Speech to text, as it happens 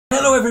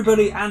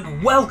everybody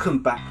and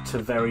welcome back to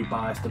Very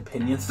Biased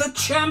Opinions. The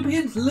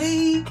Champions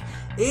League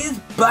is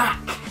back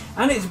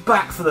and it's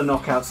back for the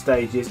knockout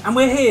stages and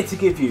we're here to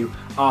give you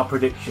our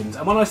predictions.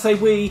 And when I say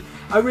we,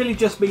 I really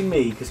just mean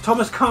me because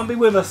Thomas can't be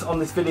with us on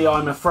this video,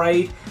 I'm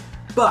afraid,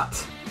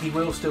 but he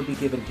will still be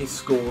given his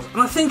scores and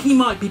I think he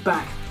might be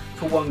back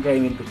for one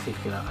game in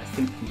particular. I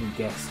think you can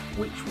guess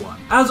which one.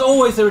 As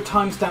always, there are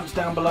timestamps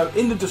down below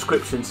in the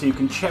description so you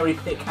can cherry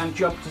pick and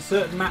jump to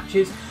certain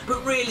matches,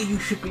 but really you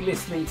should be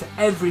listening to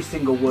every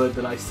single word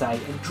that I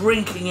say and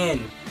drinking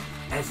in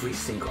every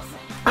single thing.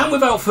 And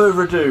without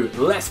further ado,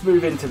 let's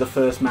move into the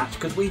first match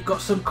because we've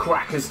got some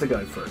crackers to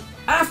go through.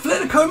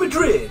 Atletico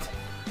Madrid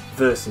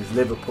versus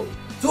Liverpool.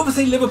 So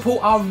obviously Liverpool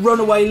are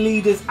runaway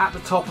leaders at the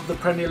top of the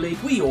Premier League.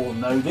 We all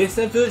know this,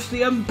 they're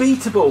virtually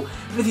unbeatable.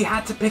 And if you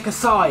had to pick a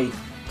side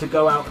to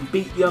go out and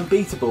beat the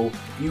unbeatable,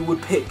 you would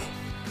pick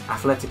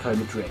Atletico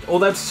Madrid, or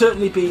they'd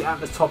certainly be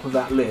at the top of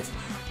that list.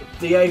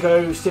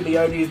 Diego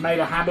Simeone has made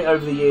a habit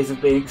over the years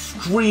of being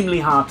extremely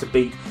hard to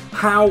beat.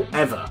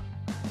 However,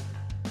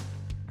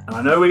 and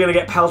I know we're going to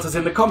get pelters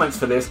in the comments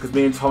for this because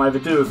me and Tom ever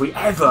do if we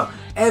ever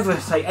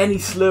say any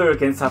slur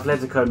against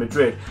Atletico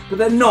Madrid, but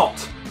they're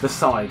not the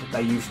side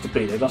they used to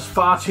be. They lost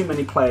far too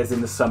many players in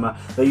the summer.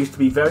 They used to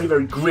be very,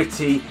 very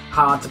gritty,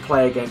 hard to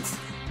play against.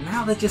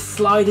 Now they're just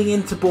sliding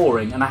into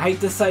boring, and I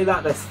hate to say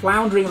that, they're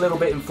floundering a little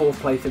bit in fourth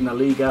place in La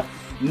Liga,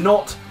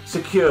 not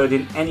secured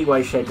in any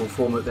way, shape or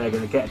form that they're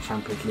going to get a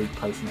Champions League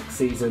place next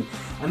season.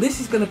 And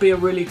this is going to be a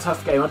really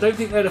tough game. I don't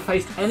think they'd have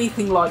faced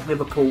anything like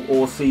Liverpool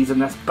all season.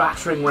 That's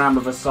battering ram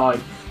of a side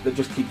that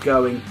just keep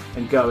going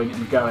and going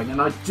and going.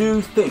 And I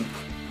do think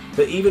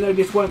that even though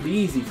this won't be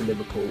easy for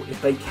Liverpool, if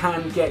they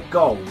can get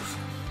goals,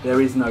 there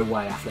is no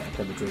way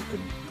Atletico Madrid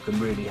can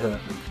really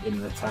hurt them in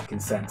an attacking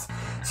sense.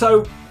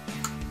 So,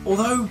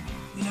 although,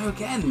 you know,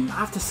 again, I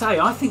have to say,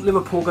 I think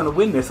Liverpool are going to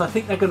win this. I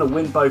think they're going to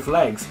win both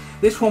legs.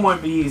 This one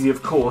won't be easy,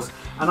 of course,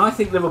 and I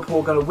think Liverpool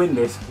are going to win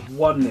this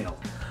 1-0.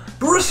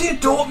 Borussia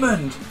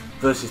Dortmund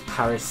versus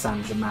Paris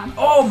Saint-Germain.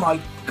 Oh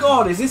my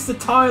God, is this the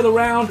tie of the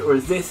round, or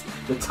is this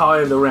the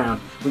tie of the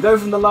round? We go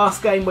from the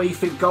last game where you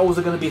think goals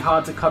are going to be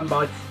hard to come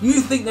by. You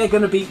think they're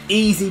going to be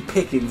easy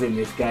pickings in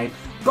this game.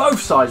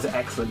 Both sides are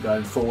excellent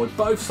going forward.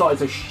 Both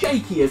sides are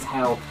shaky as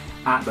hell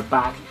at the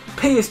back.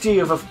 PSG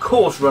have of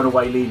course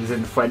runaway leaders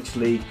in the French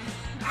league.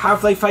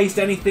 Have they faced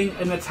anything,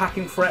 an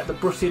attacking threat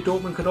that Borussia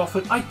Dortmund could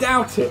offer? I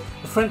doubt it.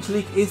 The French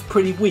league is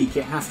pretty weak,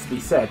 it has to be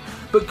said.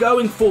 But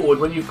going forward,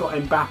 when you've got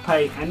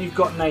Mbappe and you've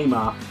got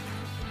Neymar,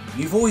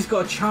 you've always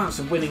got a chance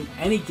of winning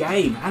any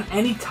game and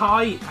any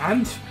tie,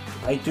 and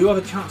they do have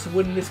a chance of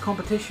winning this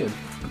competition.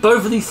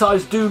 Both of these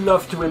sides do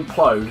love to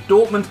implode.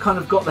 Dortmund kind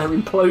of got their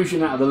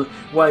implosion out of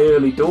the way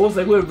early doors.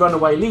 They were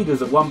runaway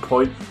leaders at one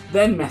point,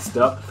 then messed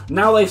up.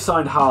 Now they've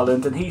signed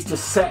Haaland and he's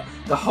just set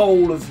the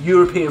whole of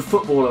European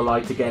football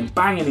alight again,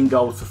 banging in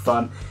goals for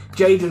fun.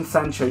 Jadon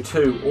Sancho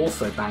too,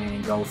 also banging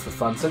in goals for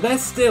fun. So they're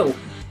still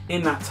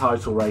in that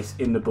title race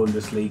in the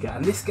Bundesliga.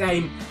 And this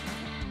game,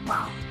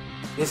 wow,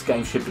 this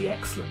game should be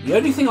excellent. The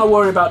only thing I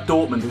worry about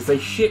Dortmund is they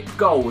ship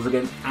goals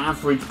against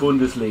average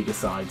Bundesliga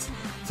sides.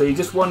 So you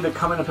just wonder,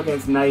 coming up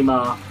against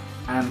Neymar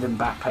and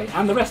Mbappe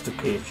and the rest of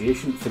PSG, you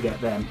shouldn't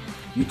forget them,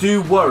 you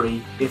do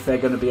worry if they're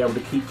going to be able to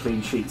keep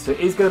clean sheets. So it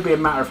is going to be a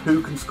matter of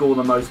who can score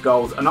the most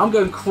goals. And I'm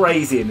going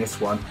crazy in this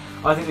one.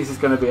 I think this is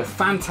going to be a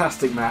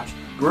fantastic match.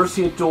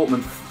 Borussia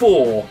Dortmund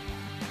 4,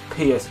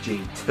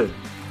 PSG 2.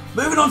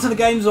 Moving on to the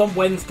games on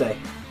Wednesday.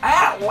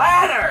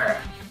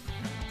 Atlanta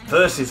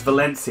versus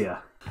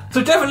Valencia.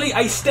 So definitely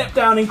a step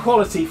down in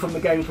quality from the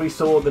games we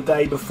saw the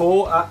day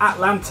before.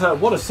 Atlanta,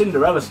 what a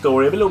Cinderella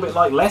story. A little bit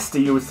like Leicester,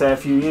 you would say, a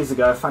few years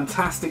ago. A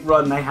fantastic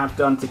run they have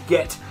done to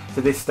get to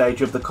this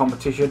stage of the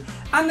competition.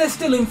 And they're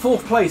still in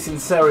fourth place in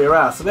Serie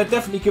A. So they're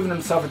definitely giving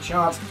themselves a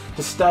chance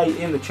to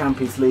stay in the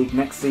Champions League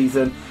next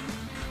season.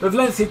 But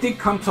Valencia did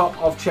come top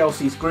of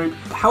Chelsea's group.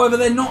 However,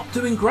 they're not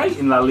doing great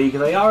in La Liga.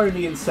 They are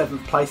only in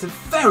 7th place and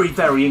very,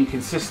 very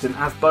inconsistent,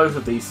 as both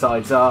of these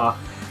sides are.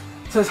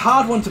 So it's a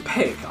hard one to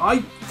pick.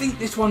 I think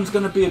this one's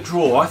going to be a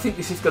draw. I think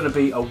this is going to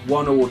be a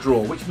 1-1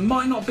 draw, which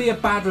might not be a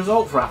bad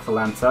result for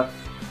Atalanta.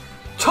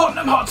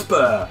 Tottenham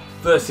Hotspur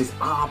versus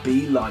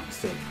RB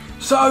Leipzig.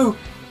 So,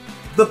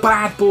 the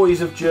bad boys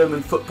of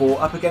German football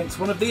up against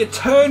one of the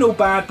eternal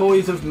bad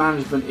boys of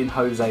management in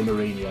Jose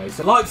Mourinho.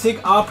 So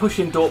Leipzig are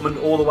pushing Dortmund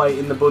all the way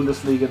in the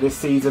Bundesliga this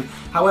season.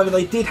 However,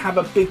 they did have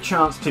a big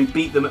chance to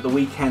beat them at the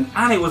weekend,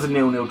 and it was a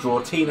 0-0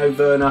 draw. Timo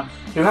Werner,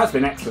 who has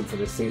been excellent for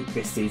this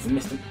season,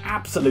 missed an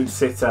absolute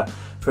sitter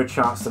for a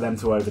chance for them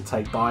to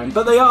overtake Bayern.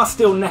 But they are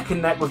still neck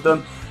and neck with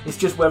them. It's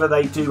just whether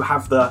they do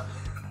have the,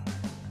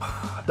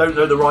 I don't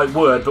know the right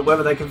word, but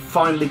whether they can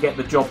finally get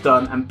the job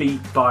done and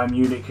beat Bayern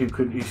Munich,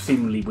 who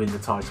seemingly win the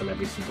title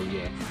every single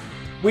year.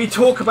 We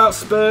talk about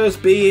Spurs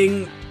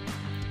being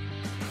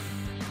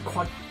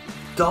quite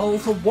dull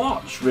to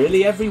watch,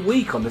 really, every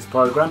week on this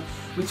programme.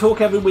 We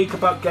talk every week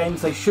about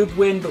games they should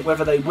win, but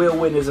whether they will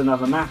win is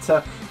another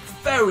matter.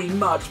 Very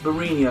much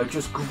Mourinho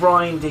just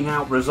grinding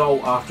out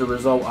result after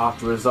result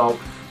after result.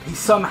 He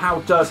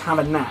somehow does have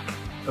a knack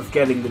of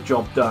getting the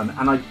job done,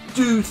 and I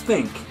do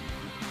think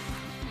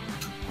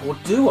Or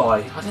do I?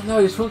 I don't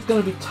know, this one's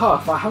going to be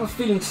tough. I have a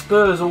feeling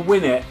Spurs will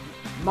win it.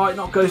 Might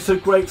not go so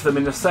great for them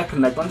in the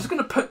second leg, but I'm just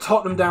going to put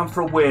Tottenham down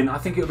for a win. I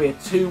think it'll be a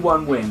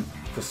 2-1 win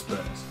for Spurs.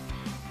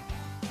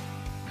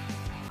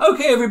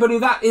 Okay, everybody,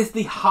 that is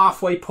the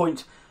halfway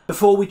point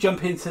before we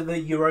jump into the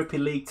Europa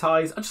League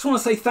ties. I just want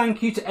to say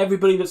thank you to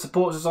everybody that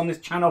supports us on this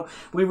channel.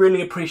 We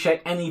really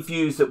appreciate any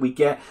views that we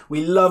get.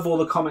 We love all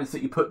the comments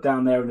that you put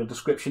down there in the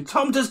description.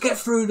 Tom does get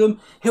through them.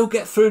 He'll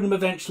get through them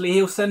eventually.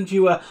 He'll send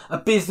you a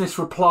business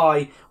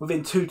reply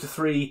within 2 to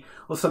 3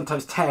 or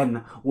sometimes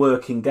 10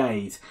 working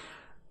days.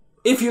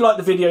 If you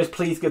like the videos,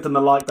 please give them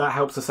a like. That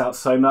helps us out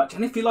so much.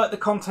 And if you like the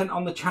content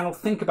on the channel,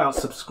 think about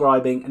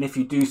subscribing. And if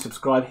you do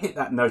subscribe, hit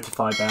that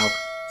notify bell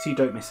so you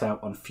don't miss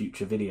out on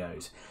future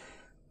videos.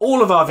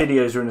 All of our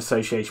videos are in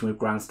association with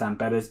Grandstand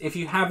Bettors. If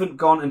you haven't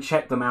gone and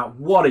checked them out,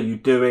 what are you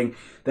doing?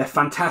 They're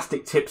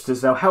fantastic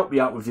tipsters. They'll help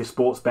you out with your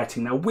sports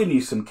betting. They'll win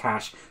you some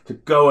cash to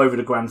go over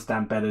to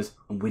Grandstand Bettors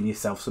and win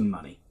yourself some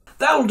money.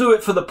 That'll do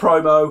it for the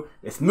promo.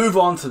 Let's move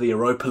on to the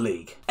Europa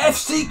League.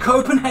 FC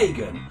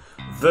Copenhagen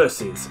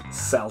versus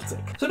Celtic.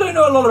 So I don't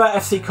know a lot about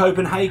FC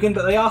Copenhagen,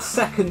 but they are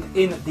second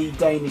in the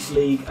Danish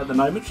league at the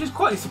moment, which is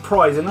quite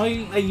surprising.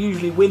 They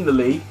usually win the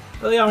league,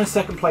 but they are in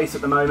second place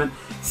at the moment.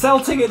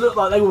 Celtic, it looked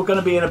like they were going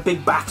to be in a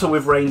big battle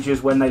with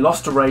Rangers when they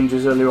lost to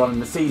Rangers earlier on in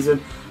the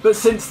season, but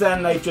since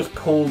then they've just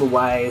pulled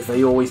away as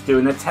they always do,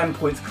 and they're 10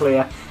 points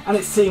clear, and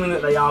it's seeming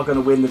that they are going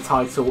to win the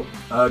title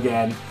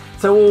again.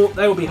 So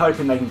they will be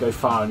hoping they can go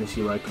far in this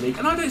Europa League,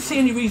 and I don't see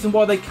any reason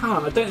why they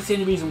can't. I don't see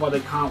any reason why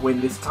they can't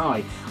win this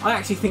tie. I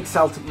actually think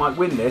Celtic might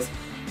win this.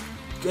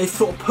 They've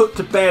sort of put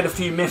to bed a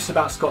few myths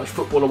about Scottish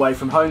football away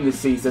from home this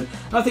season,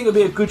 and I think it'll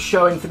be a good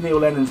showing for Neil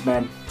Lennon's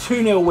men.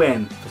 2-0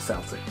 win for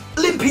Celtic.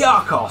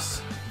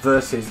 Olympiakos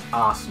versus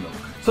Arsenal.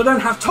 So I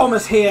don't have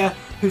Thomas here,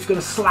 who's going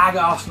to slag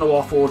Arsenal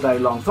off all day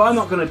long, so I'm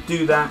not going to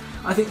do that.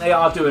 I think they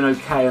are doing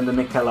okay under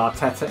Mikel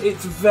Arteta.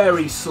 It's a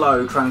very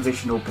slow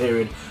transitional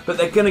period, but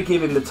they're going to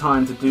give him the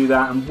time to do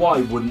that, and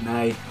why wouldn't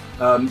they?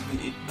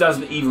 It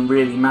doesn't even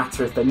really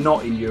matter if they're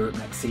not in Europe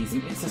next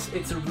season.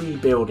 It's a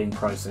rebuilding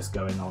process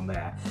going on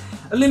there.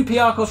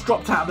 Olympiakos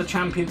dropped out of the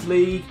Champions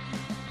League.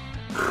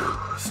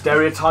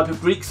 Stereotype of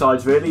Greek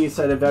sides, really. You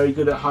say they're very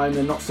good at home,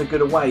 they're not so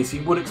good away, so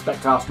you would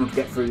expect Arsenal to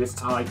get through this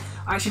tie.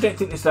 I actually don't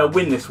think they'll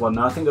win this one,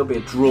 though. I think it'll be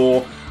a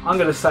draw. I'm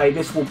going to say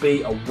this will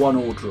be a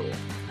 1-1 draw.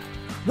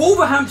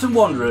 Wolverhampton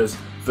Wanderers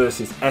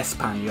versus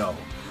Espanyol.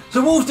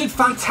 So Wolves did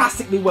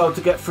fantastically well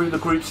to get through the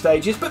group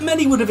stages, but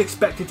many would have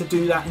expected to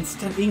do that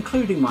instantly,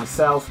 including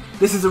myself.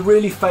 This is a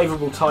really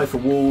favourable tie for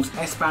Wolves.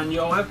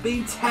 Espanyol have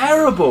been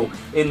terrible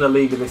in the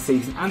league of this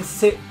season and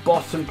sit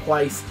bottom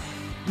place.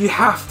 You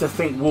have to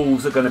think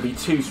Wolves are going to be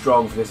too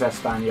strong for this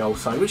Espanyol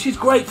side, which is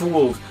great for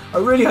Wolves. I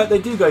really hope they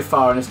do go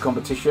far in this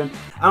competition,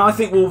 and I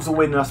think Wolves will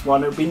win this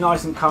one. It'll be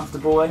nice and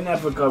comfortable. They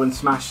never go and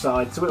smash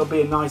sides, so it'll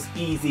be a nice,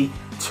 easy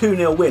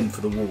 2-0 win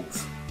for the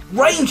Wolves.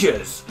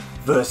 Rangers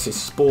versus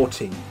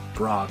Sporting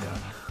Braga.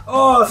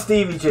 Oh,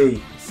 Stevie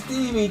G.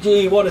 Stevie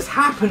G, what has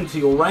happened to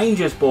your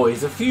Rangers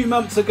boys? A few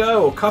months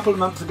ago, or a couple of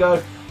months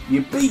ago,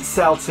 you beat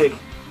Celtic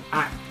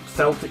at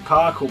Celtic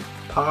Park, or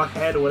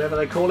Parkhead, or whatever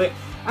they call it,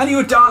 and you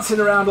were dancing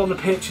around on the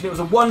pitch, and it was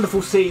a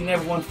wonderful scene.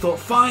 Everyone thought,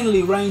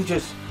 finally,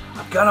 Rangers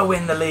are going to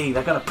win the league.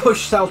 They're going to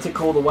push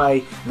Celtic all the way,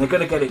 and they're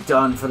going to get it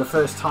done for the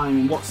first time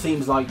in what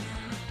seems like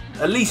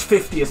at least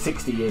 50 or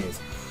 60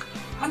 years.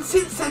 And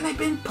since then, they've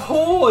been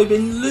poor. They've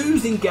been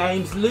losing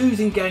games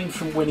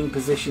from winning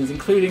positions,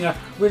 including a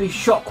really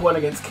shock one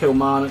against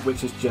Kilmarnock,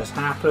 which has just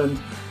happened.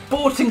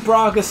 Sporting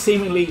Braga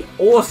seemingly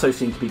also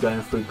seem to be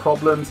going through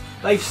problems.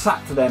 They've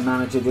sacked their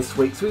manager this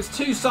week, so it's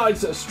two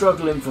sides that are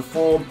struggling for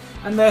form,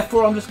 and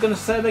therefore I'm just going to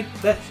say they're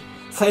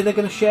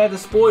going to share the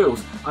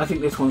spoils. I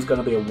think this one's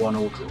going to be a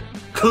 1-1 draw.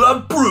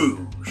 Club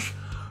Bruges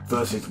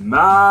versus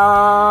Manchester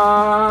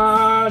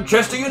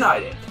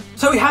United.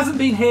 So he hasn't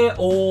been here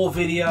all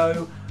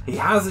video. He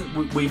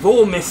hasn't. We've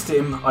all missed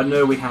him. I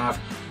know we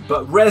have.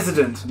 But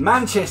resident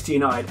Manchester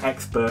United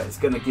expert is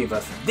going to give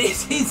us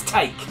his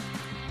take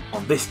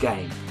on this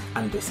game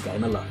and this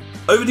game alone.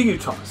 Over to you,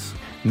 Thomas.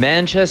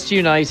 Manchester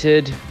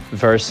United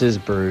versus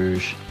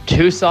Bruges.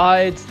 Two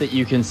sides that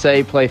you can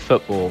say play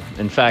football.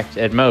 In fact,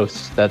 at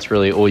most, that's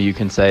really all you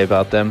can say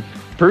about them.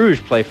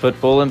 Bruges play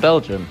football in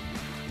Belgium.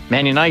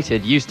 Man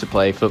United used to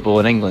play football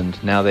in England.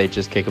 Now they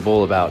just kick a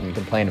ball about and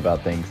complain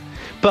about things.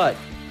 But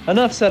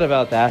enough said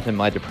about that and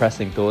my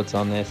depressing thoughts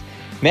on this.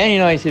 Man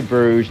United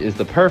Bruges is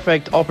the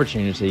perfect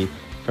opportunity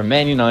for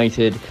Man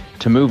United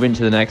to move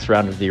into the next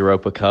round of the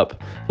Europa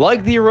Cup.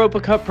 Like the Europa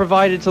Cup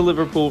provided to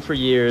Liverpool for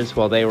years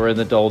while they were in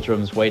the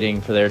doldrums waiting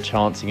for their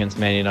chance against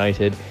Man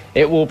United,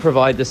 it will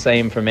provide the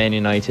same for Man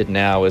United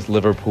now as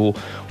Liverpool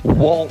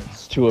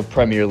waltz to a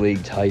Premier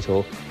League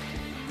title.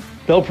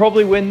 They'll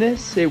probably win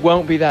this. It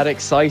won't be that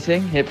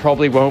exciting. It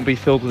probably won't be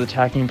filled with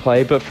attacking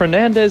play, but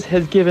Fernandes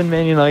has given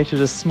Man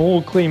United a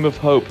small gleam of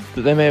hope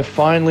that they may have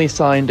finally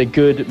signed a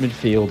good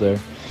midfielder.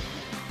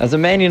 As a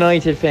Man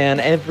United fan,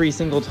 every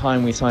single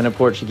time we sign a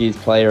Portuguese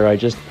player,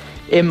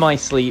 in my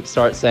sleep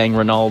start saying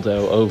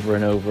Ronaldo over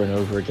and over and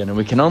over again, and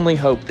we can only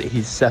hope that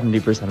he's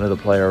 70% of the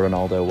player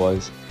Ronaldo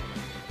was.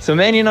 So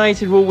Man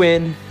United will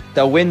win.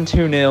 They'll win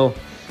 2-0,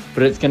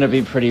 but it's going to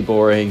be pretty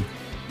boring.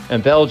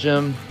 And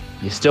Belgium,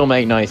 you still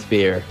make nice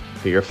beer,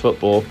 but your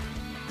football,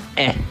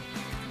 eh.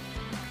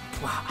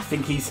 Wow, I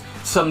think he's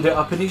summed it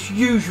up in his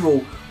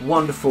usual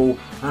wonderful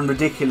and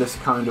ridiculous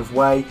kind of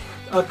way.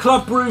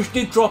 Club Bruges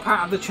did drop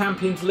out of the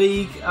Champions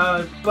League,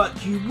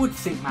 but you would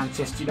think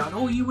Manchester United,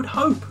 or you would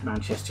hope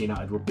Manchester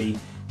United would be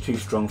too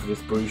strong for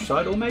this Bruges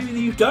side, or maybe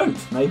you don't.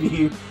 Maybe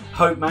you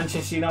hope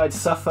Manchester United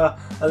suffer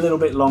a little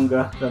bit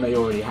longer than they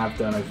already have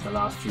done over the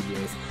last few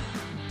years.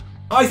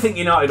 I think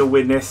United will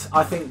win this.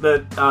 I think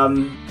that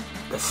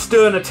a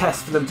sterner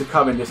test for them to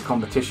come in this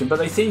competition, but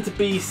they seem to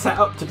be set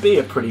up to be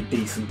a pretty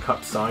decent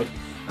cup side.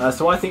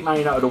 So I think Man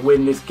United will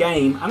win this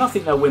game, and I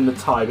think they'll win the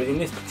tie, but in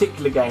this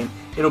particular game,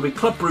 it'll be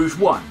Club Bruges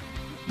 1,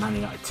 Man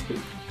United 2.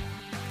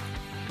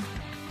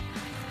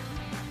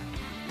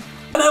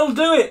 And that'll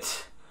do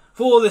it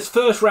for this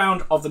first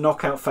round of the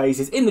knockout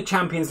phases in the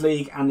Champions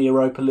League and the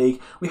Europa League.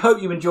 We hope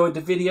you enjoyed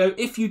the video.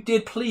 If you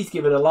did, please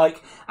give it a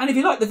like. And if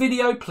you liked the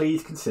video,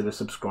 please consider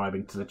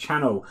subscribing to the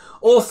channel.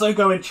 Also,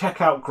 go and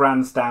check out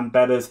Grandstand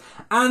Bettors.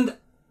 And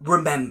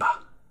remember,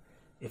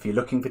 if you're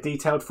looking for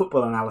detailed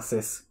football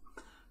analysis,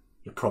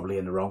 you're probably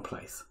in the wrong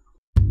place.